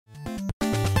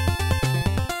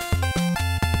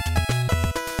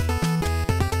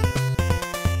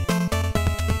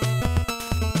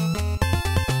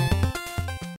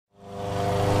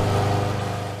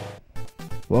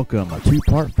welcome to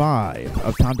part 5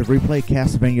 of Time to Replay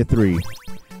Castlevania 3.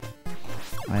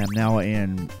 I am now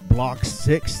in Block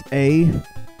 6A,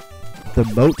 the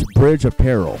Moat Bridge of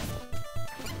Peril.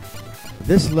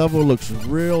 This level looks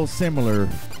real similar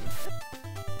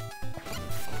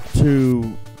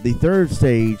to the third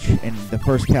stage in the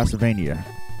first Castlevania.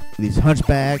 These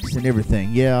hunchbacks and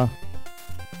everything, yeah.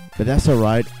 But that's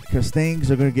alright, because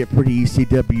things are going to get pretty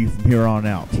ECW from here on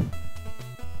out.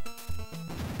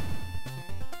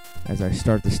 As I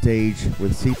start the stage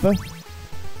with Sipa.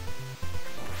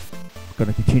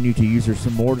 Going to continue to use her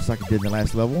some more, just like I did in the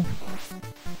last level.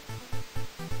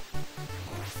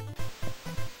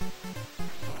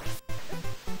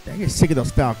 Dang, I get sick of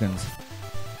those falcons.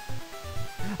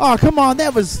 Oh, come on,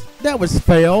 that was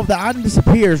fail. The item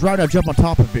disappears right when I jump on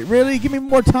top of it. Really? Give me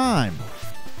more time.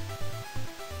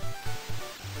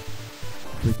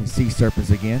 We can see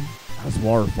serpents again. That's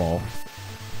waterfall.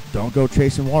 Don't go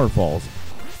chasing waterfalls.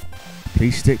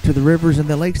 Please stick to the rivers and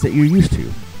the lakes that you're used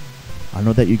to. I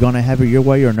know that you're going to have it your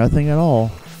way or nothing at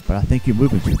all, but I think you're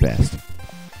moving too fast.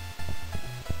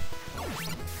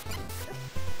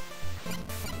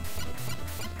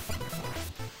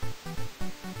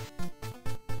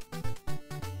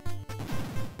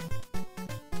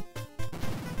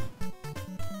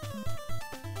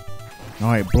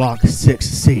 Alright, block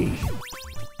 6C.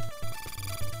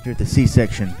 Here at the C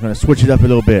section. I'm going to switch it up a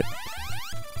little bit.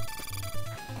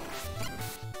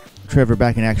 Trevor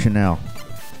back in action now.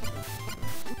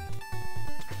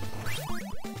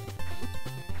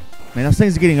 Man, those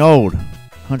things are getting old.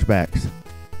 Hunchbacks.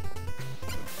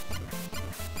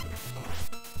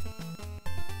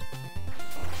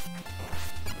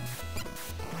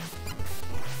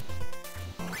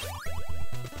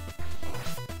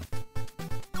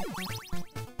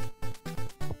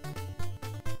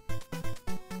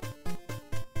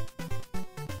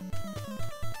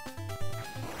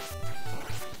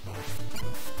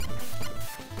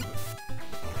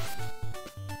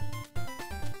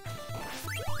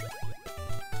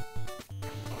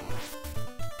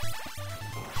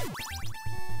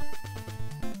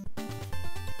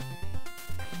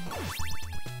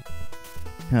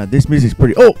 This music's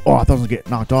pretty... Oh, I thought I was going to get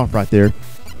knocked off right there.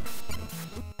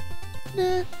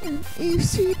 This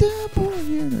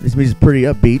music's pretty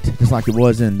upbeat, just like it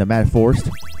was in the Mad Forest.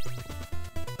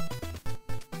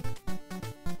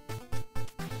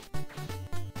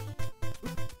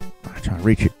 I'm trying to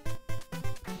reach it.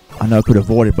 I know I could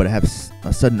avoid it, but I have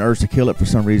a sudden urge to kill it for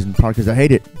some reason, probably because I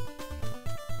hate it.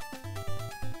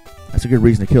 That's a good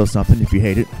reason to kill something if you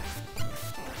hate it.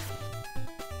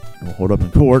 We'll hold up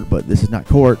in court, but this is not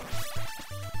court.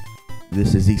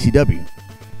 This is ECW.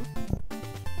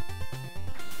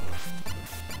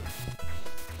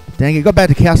 Dang it, go back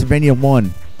to Castlevania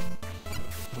 1.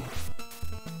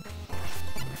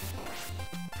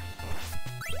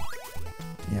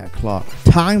 Yeah, clock.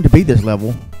 Time to beat this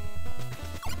level.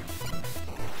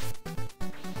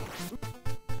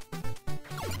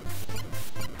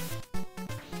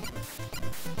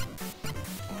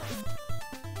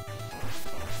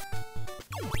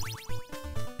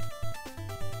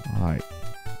 Alright.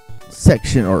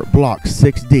 Section or block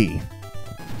 6D.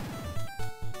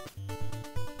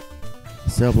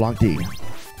 Cell block D.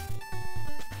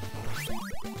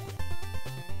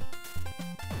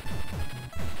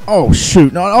 Oh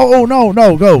shoot. No, oh no,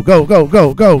 no, go.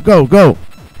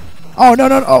 Oh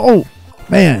no. Oh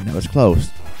man, that was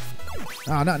close.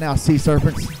 Oh, not now, sea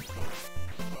serpents.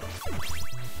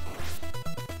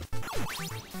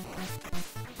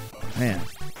 Man.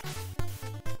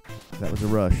 That was a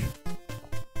rush.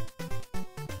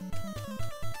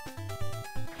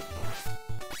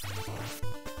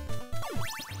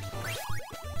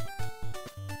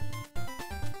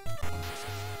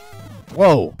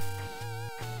 Whoa.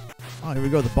 Oh, here we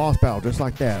go. The boss battle, just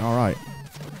like that. All right.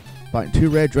 Fighting 2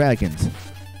 red dragons.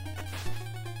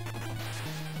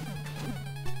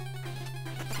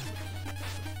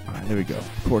 All right, there we go.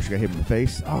 Of course, you got hit in the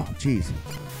face. Oh, jeez.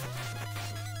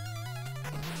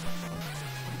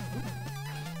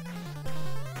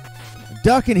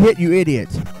 Duck and hit, you idiot.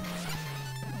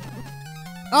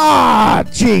 Ah,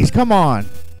 jeez, come on.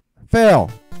 Fell.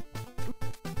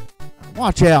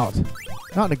 Watch out.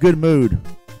 Not in a good mood.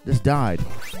 Just died.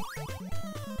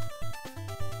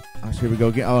 Alright, so here we go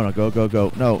again. Oh, no,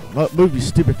 go. No, move, you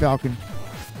stupid falcon.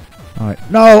 Alright.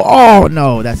 No, oh,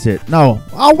 no, that's it. No.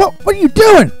 Oh, what are you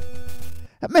doing?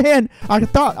 Man, I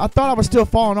thought I was still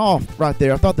falling off right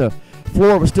there. I thought the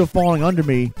floor was still falling under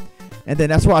me. And then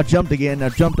that's why I jumped again. I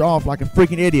jumped off like a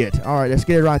freaking idiot. All right, let's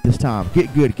get it right this time.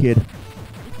 Get good, kid.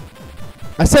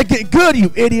 I said get good,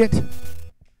 you idiot.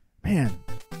 Man.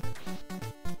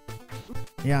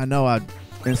 Yeah, I know. I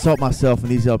insult myself in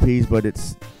these LPs, but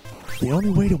it's the only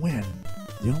way to win.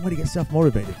 The only way to get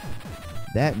self-motivated.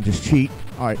 That and just cheat.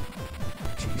 Alright.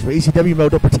 Jeez, for ECW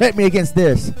mode, don't protect me against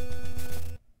this.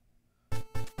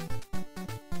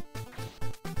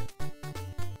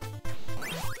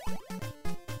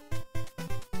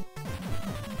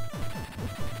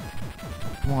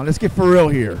 Come on, let's get for real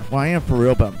here. Well, I am for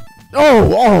real, but...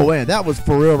 Oh, man, that was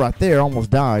for real right there. Almost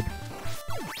died.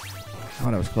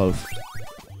 Oh, that was close.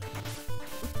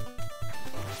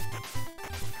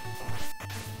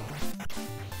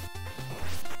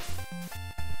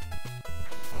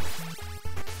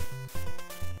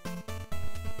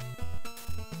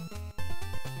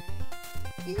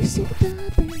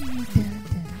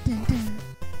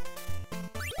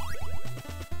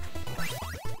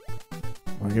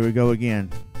 Well, here we go again.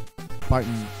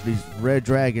 Fighting these red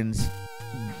dragons.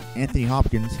 Anthony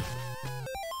Hopkins.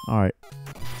 Alright.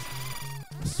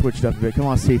 Switch it up a bit. Come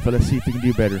on, Sifa. Let's see if we can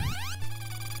do better.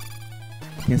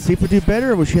 Can Sifa do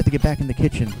better, or will she have to get back in the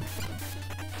kitchen?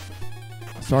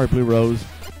 Sorry, Blue Rose.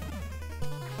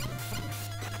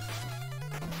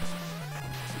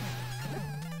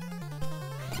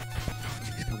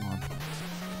 Jeez, come on.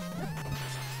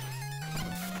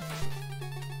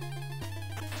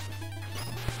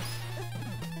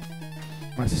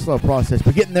 It's a slow process,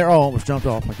 but getting there. Oh, almost jumped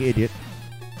off like an idiot.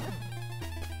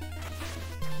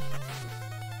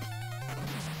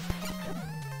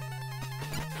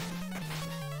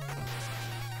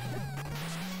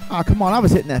 Oh, come on. I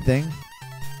was hitting that thing.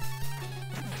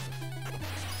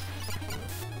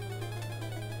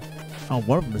 Oh,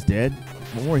 one of them is dead.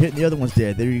 One more hitting, the other one's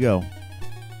dead. There you go.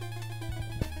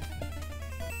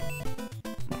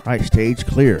 All right, stage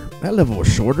clear. That level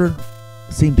was shorter.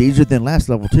 Seemed easier than last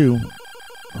level, too.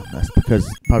 Oh, that's probably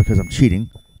because I'm cheating.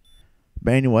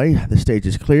 But anyway, the stage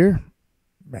is clear.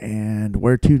 And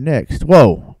where to next?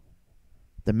 Whoa.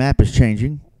 The map is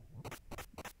changing.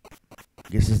 I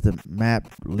guess this is the map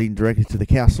leading directly to the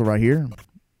castle right here.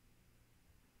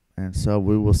 And so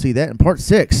we will see that in part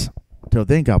 6. Until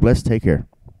then, God bless. Take care.